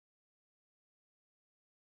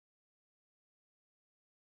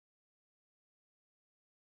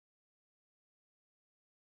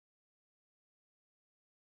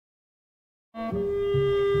What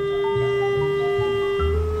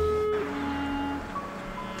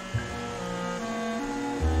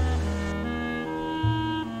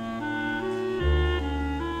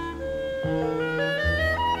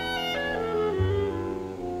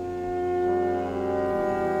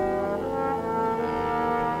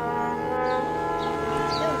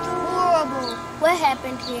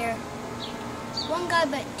happened here? One guy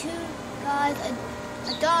bet two guys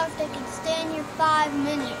 $1 if they can stay in here 5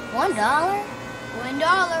 minutes. $1?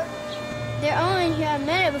 $1. They're only in here a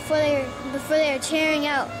minute before they are tearing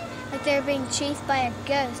out like they're being chased by a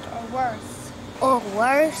ghost or worse. Or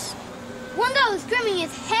worse? One guy was screaming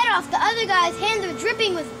his head off. The other guy's hands are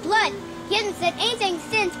dripping with blood. He hasn't said anything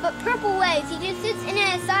since but purple waves. He just sits in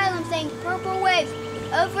an asylum saying purple waves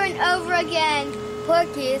over and over again. Poor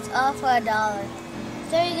kids, all for $1.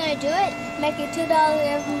 So you're gonna do it? Make it $2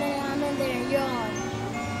 every minute I'm in there. You're on.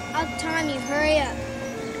 I'll time you. Hurry up.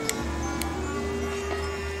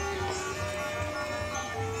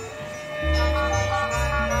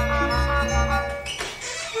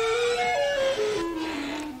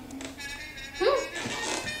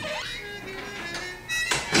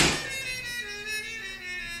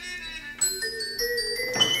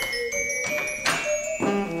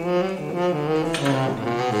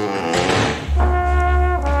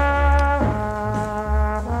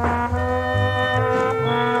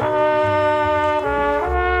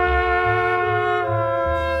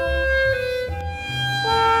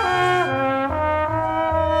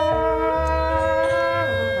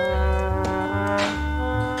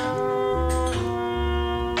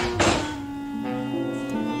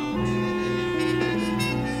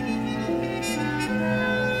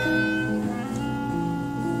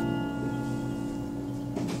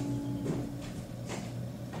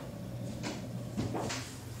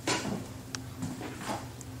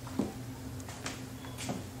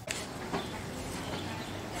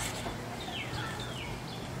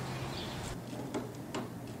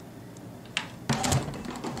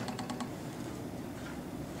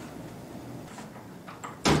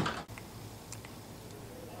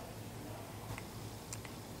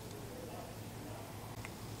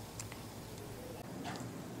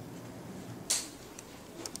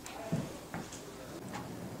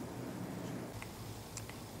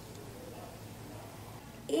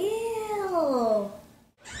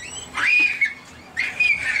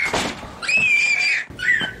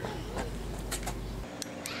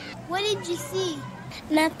 What did you see?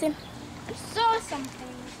 Nothing. I saw something.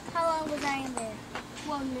 How long was I in there?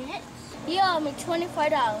 1 minute. You owe me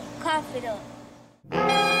 $25. Cough it up.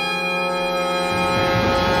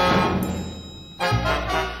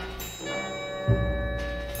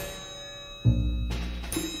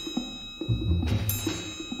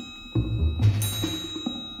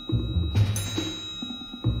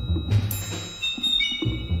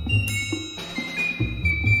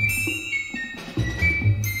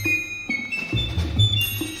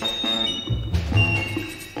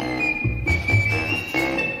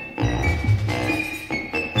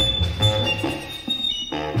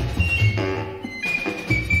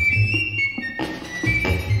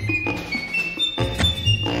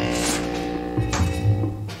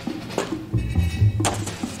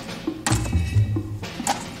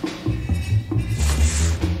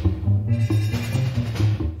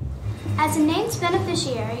 As a named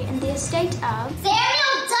beneficiary in the estate of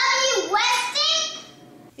Samuel W. Westing?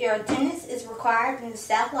 Your attendance is required in the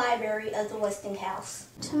South Library of the Westinghouse.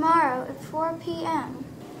 tomorrow at 4 p.m.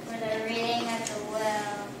 For the reading of the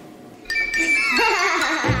will.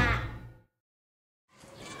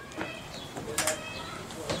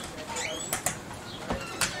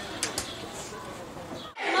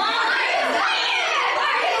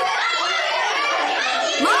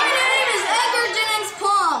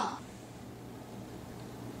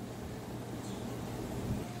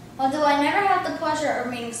 Although I never had the pleasure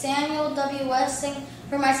of meeting Samuel W. Westing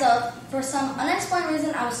for myself, for some unexplained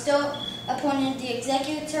reason I was still appointed the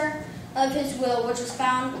executor of his will, which was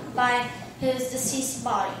found by his deceased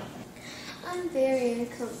body. I'm very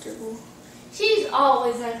uncomfortable. She's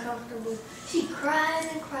always uncomfortable. She cries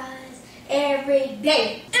and cries every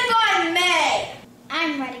day. If I may!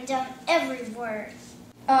 I'm writing down every word.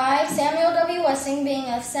 I, Samuel W. Westing, being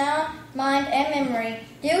of sound mind and memory,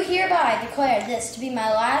 do hereby declare this to be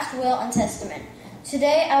my last will and testament.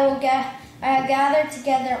 Today I have gathered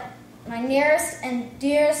together my nearest and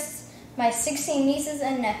dearest, my 16 nieces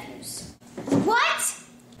and nephews. What?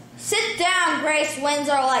 Sit down, Grace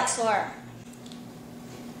Windsor Lexler.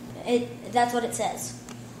 That's what it says.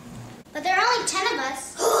 But there are only 10 of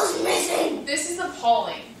us. Who's missing? This is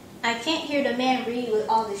appalling. I can't hear the man read with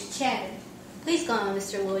all this chatter. Please go on,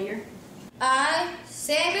 Mr. Lawyer. I,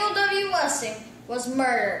 Samuel W. Westing, was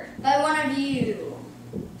murdered by one of you.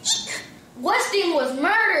 Westing was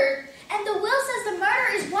murdered? And the will says the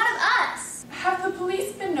murderer is one of us. Have the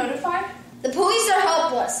police been notified? The police are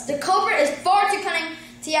helpless. The culprit is far too cunning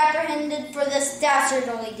to be apprehended for this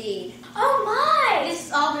dastardly deed. Oh my! This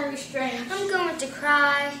is all very strange. I'm going to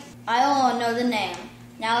cry. I alone know the name.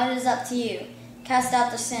 Now it is up to you. Cast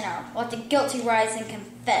out the sinner. Let the guilty rise and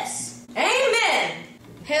confess. Amen!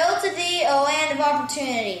 Hail to thee, O land of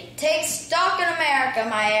opportunity. Take stock in America,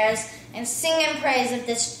 my heirs, and sing in praise of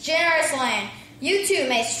this generous land. You too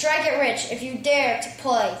may strike it rich if you dare to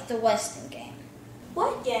play the Westing game.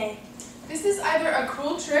 What game? This is either a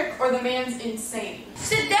cruel trick or the man's insane.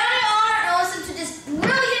 Sit down in honor and listen to this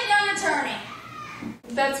brilliant young attorney.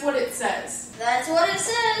 That's what it says. That's what it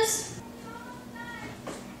says.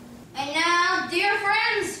 And now, dear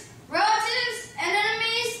friends, relatives, and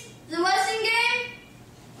enemies, the Westing game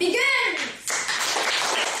begins!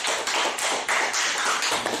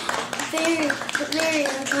 Very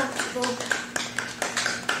uncomfortable.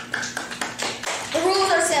 The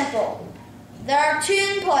rules are simple. There are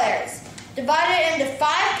 2 players, divided into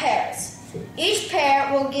 5 pairs. Each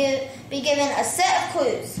pair will be given a set of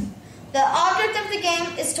clues. The object of the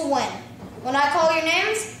game is to win. When I call your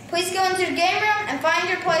names, please go into the game room and find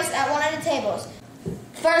your place at one of the tables.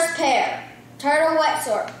 First pair, Turtle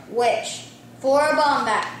Wexler, witch. Flora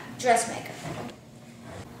Bomback, dressmaker.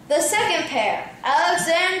 The second pair,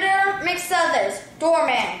 Alexander McSuthers,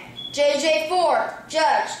 doorman. J.J. Ford,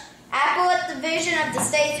 judge. Appellate Division of the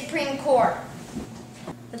State Supreme Court.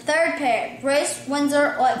 The third pair, Grace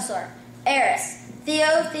Windsor Wexler, heiress.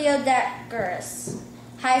 Theo Theodacarus,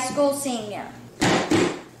 high school senior.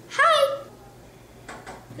 Hi!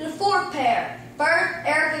 The fourth pair, Bert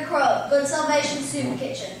Erica Crow, Good Salvation Soup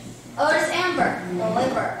Kitchen. Otis Amber, the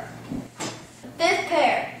liver. The fifth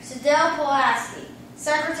pair, Sadell Pulaski,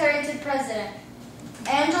 secretary to the president.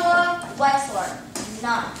 Angela Wexler,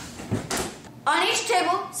 none. On each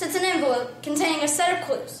table sits an envelope containing a set of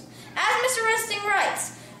clues. As Mr. Westing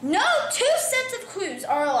writes, no 2 sets of clues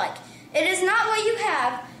are alike. It is not what you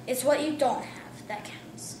have, it's what you don't have that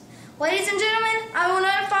counts. Ladies and gentlemen, I will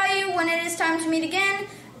notify you when it is time to meet again.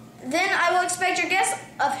 Then I will expect your guess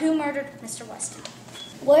of who murdered Mr. Westing.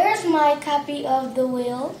 Where's my copy of the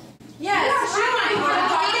will? Yes.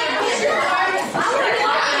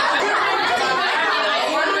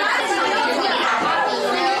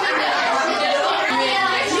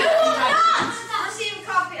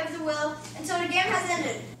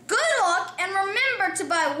 To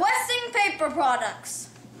buy Westing paper products.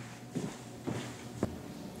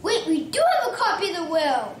 Wait, we do have a copy of the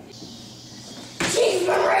will. She's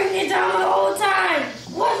been writing it down the whole time.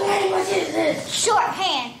 What language is this?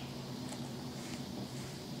 Shorthand.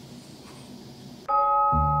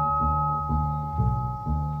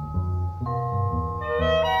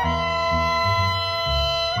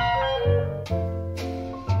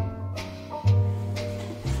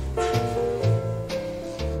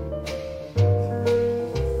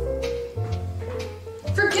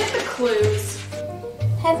 Clues.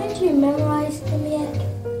 Haven't you memorized them yet?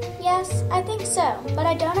 Yes, I think so, but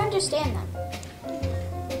I don't understand them.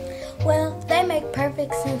 Well, they make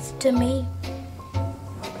perfect sense to me.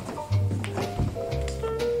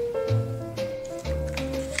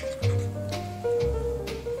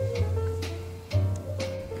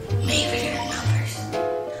 Maybe they're numbers.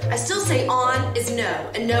 I still say on is no,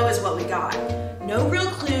 and no is what we got. No real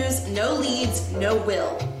clues, no leads, no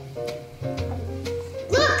will.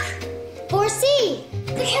 4C!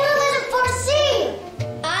 The killer lives in 4C!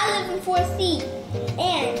 I live in 4C.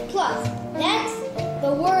 And plus, that's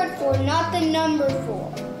the word for, not the number for.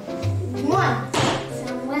 1.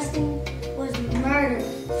 Sam Westing was murdered.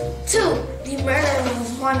 2. The murderer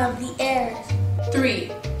was one of the heirs. 3.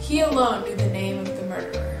 He alone knew the name of the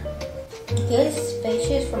murderer. Good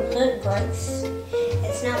suspicious from Hood Grace.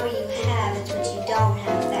 It's not what you have, it's what you don't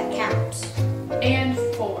have that counts. And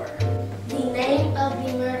 4. The name of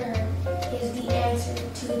the murderer is the answer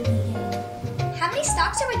to the game. How many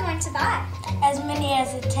stocks are we going to buy? As many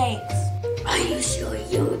as it takes. Are you sure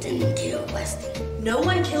you didn't kill Westing? No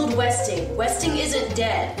one killed Westing. Westing isn't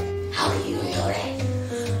dead. How do you know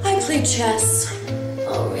that? I play chess.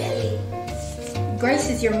 Oh, really? Grace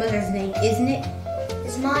is your mother's name, isn't it?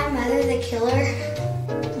 Is my mother the killer?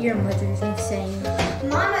 Your mother's insane.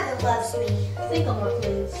 My mother loves me. Think of more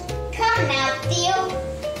clues. Come now, Theo.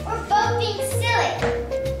 We're both being silly.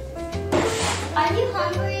 Are you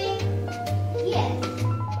hungry? Yes.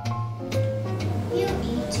 You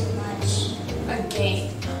eat too much. A game.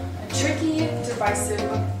 A tricky, divisive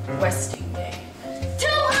Westing game.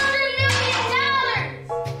 $200 million!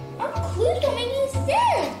 Our clue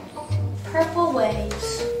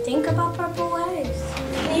Think about purple waves.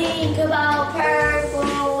 Think about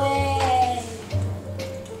purple waves.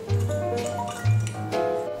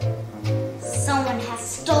 Someone has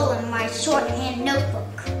stolen my shorthand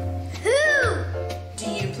notebook. Who? Do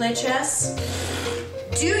you play chess?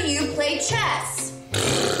 Do you play chess?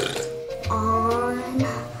 On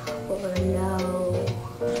or no?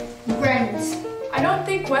 Friends, I don't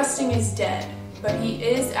think Westing is dead, but he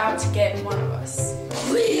is out to get one of us.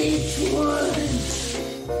 Which one?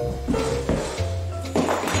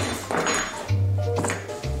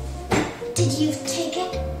 Did you take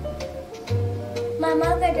it? My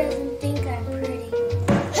mother doesn't think I'm pretty.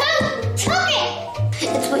 Who took it?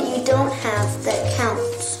 It's what you don't have that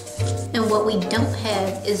counts. And what we don't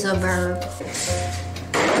have is a verb.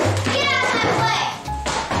 Get out of my way!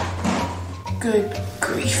 Good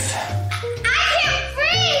grief. I can't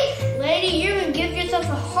breathe! Lady, you're gonna give yourself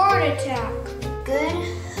a heart attack. Good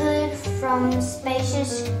hood from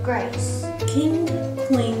spacious grace. King,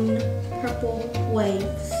 queen, purple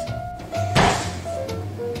waves.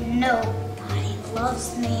 Nobody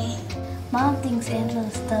loves me. Mom thinks Angela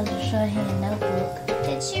stole the shorthand notebook.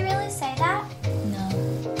 Did she really say that? No.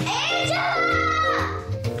 Angela!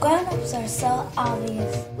 Grown-ups are so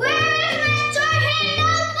obvious. Where is my shorthand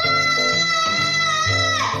notebook?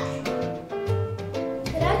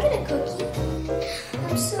 Could I get a cookie?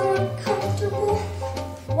 I'm so uncomfortable.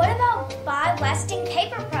 What about 5 Westing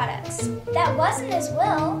paper products? That wasn't his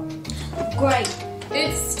will. Great.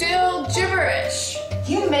 It's still gibberish.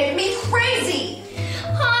 You make me crazy.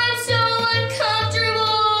 I'm so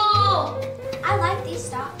uncomfortable. I like these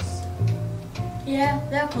socks. Yeah,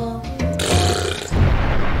 they're cool.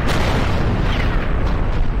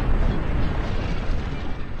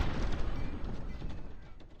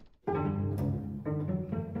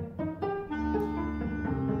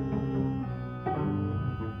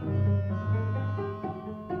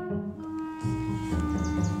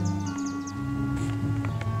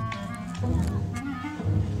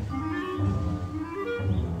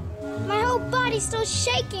 My whole body's still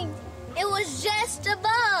shaking. It was just a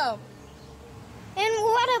bum. And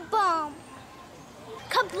what a bomb.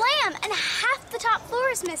 Kablam! And half the top floor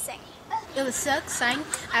is missing. It was so exciting,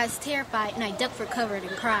 I was terrified and I ducked for cover and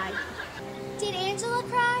cried. Did Angela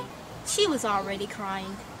cry? She was already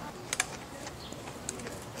crying.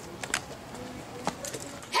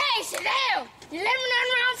 Hey, sit down! You let me run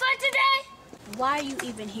around for today? Why are you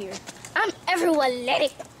even here? I'm everyone let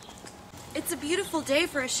it. It's a beautiful day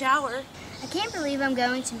for a shower. I can't believe I'm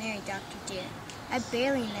going to marry Dr. Jett. I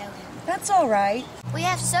barely know him. That's all right. We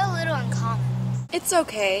have so little in common. It's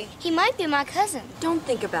okay. He might be my cousin. Don't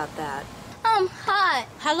think about that. I'm hot.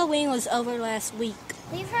 Halloween was over last week.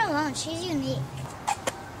 Leave her alone. She's unique.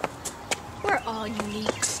 We're all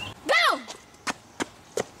unique. Boom!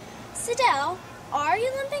 Sidel, are you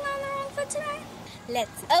limping on the wrong foot today?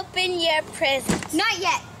 Let's open your presents. Not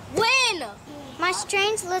yet. When? My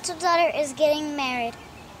strange little daughter is getting married.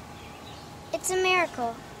 It's a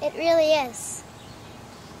miracle. It really is.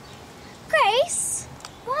 Grace?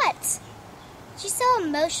 What? She's so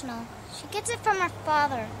emotional. She gets it from her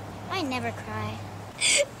father. I never cry.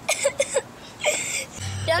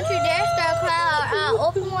 Don't you dare start crying or I'll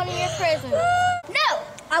open one of your presents. No!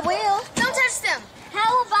 I will. Don't touch them.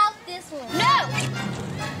 How about this one? No!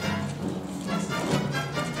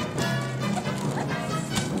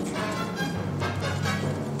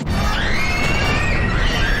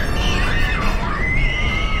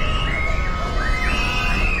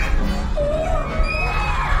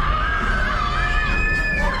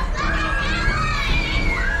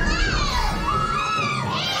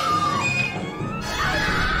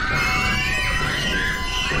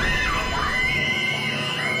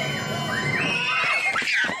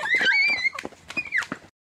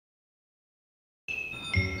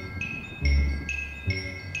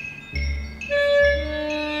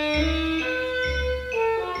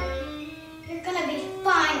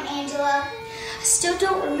 Still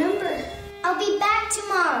don't remember. I'll be back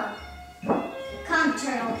tomorrow. Come,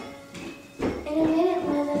 Turtle. In a minute,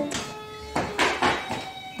 Mother.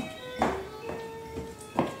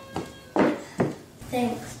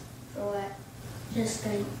 Thanks. For what? Just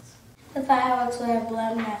thanks. The fireworks would have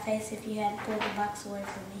blown in my face if you hadn't pulled the box away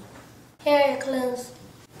from me. Here are your clothes.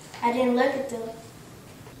 I didn't look at them.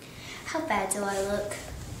 How bad do I look?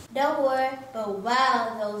 Don't worry, but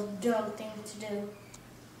wow, those dumb things to do.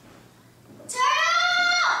 Turtle!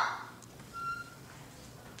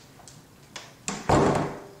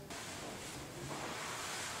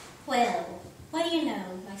 Well, what do you know?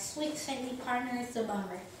 My sweet, saintly partner is a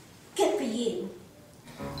bummer. Good for you.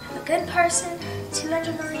 I'm a good person.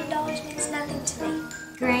 $200 million means nothing to me.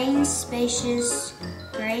 Grain, spacious,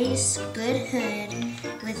 grain. grace good hood,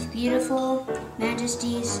 with beautiful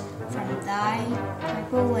majesties from thy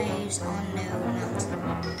purple waves on no mountain.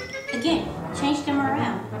 Again, change them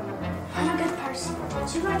around. I'm a good person.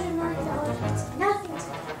 $200 million means nothing to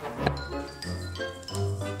me.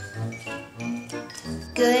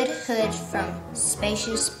 Good hood from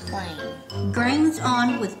spacious plain. Grains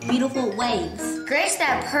on with beautiful waves. Grace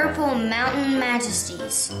that purple mountain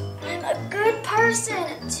majesties. I'm a good person.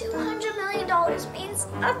 $200 million means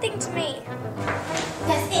nothing to me.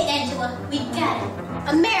 That's it, Angela. We got it.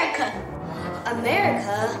 America.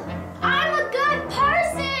 America? I'm a good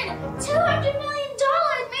person. $200 million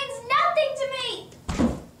means nothing to me.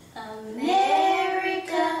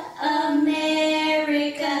 America,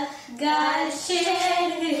 America, God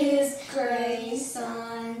shed his grace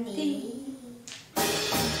on thee.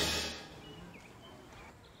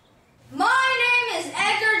 My name is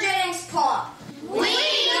Edgar Jennings Plum. We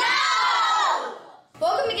know!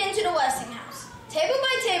 Welcome again to the Westing House. Table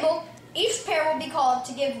by table, each pair will be called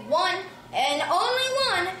to give one and only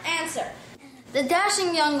one answer. The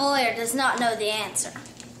dashing young lawyer does not know the answer.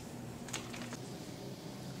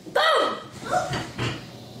 Boom!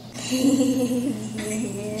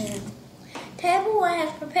 Table 1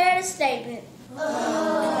 has prepared a statement.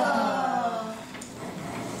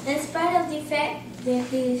 In spite of the fact that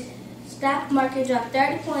the stock market dropped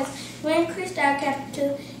 30 points, we increased our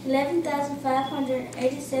capital to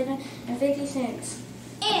 $11,587.50.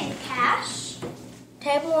 In cash?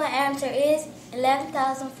 Table 1 answer is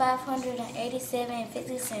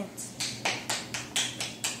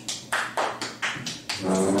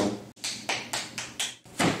 $11,587.50.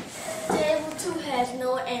 Table 2 has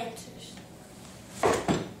no answers.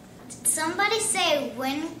 Did somebody say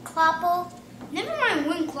Windclopple? Never mind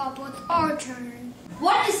Windclopple, it's our turn.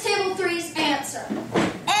 What is table 3's answer?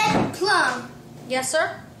 Ed Plum. Yes,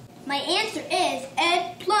 sir? My answer is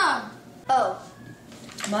Ed Plum. Oh.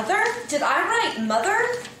 Mother? Did I write mother?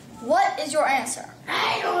 What is your answer?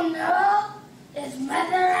 I don't know. Is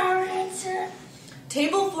mother our answer?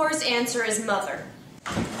 Table 4's answer is mother.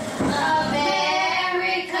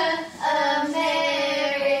 America,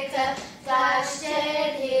 America, God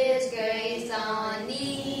shed his grace on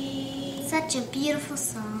thee. Such a beautiful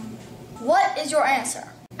song. What is your answer?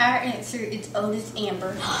 Our answer is Otis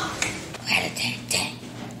Amber.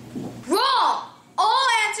 Wrong! All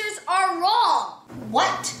answers are wrong.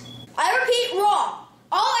 What? I repeat, wrong.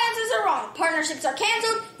 All answers are wrong. Partnerships are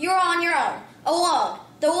canceled. You're on your own. Alone.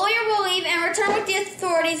 The lawyer will leave and return with the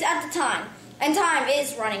authorities at the time. And time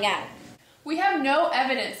is running out. We have no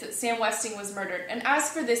evidence that Sam Westing was murdered, and as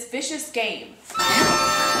for this vicious game, Stand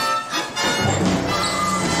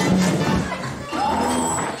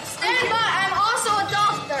by, I'm also a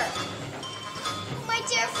doctor. My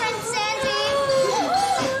dear friend Sandy.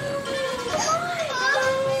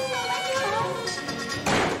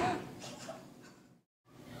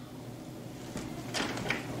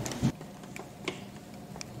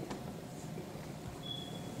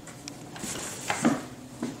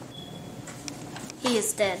 He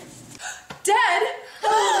is dead. dead?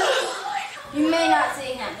 You may not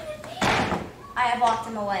see him. I have locked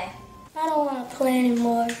him away. I don't want to play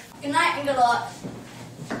anymore. Good night and good luck.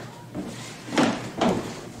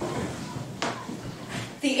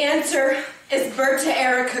 The answer is Berta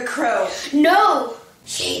Erica Crow. No!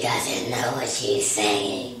 She doesn't know what she's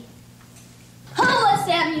saying. Who was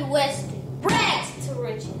Samuel Westing? Rags to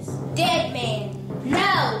riches. Dead man.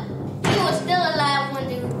 No! He was still alive when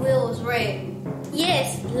the will was read.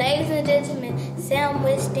 Yes, ladies and gentlemen, Sam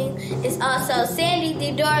Westing is also Sandy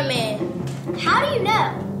the doorman. How do you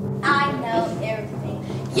know? I know everything.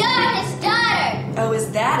 You're his daughter! Oh,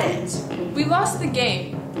 is that it? We lost the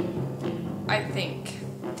game, I think.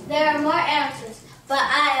 There are more answers, but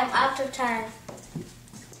I am out of time.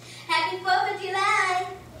 Happy 4th of July!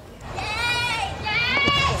 Yay! Yay!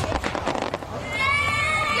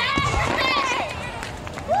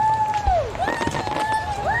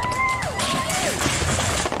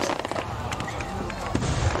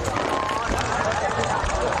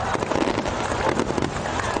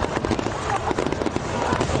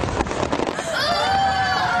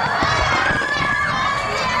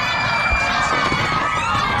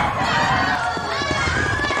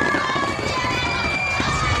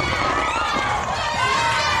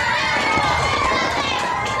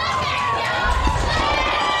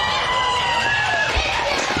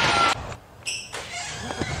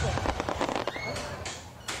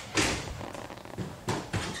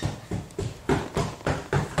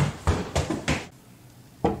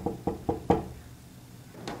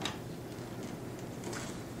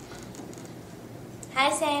 Hi,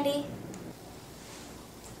 Sandy.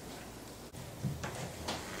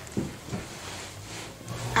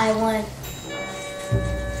 I want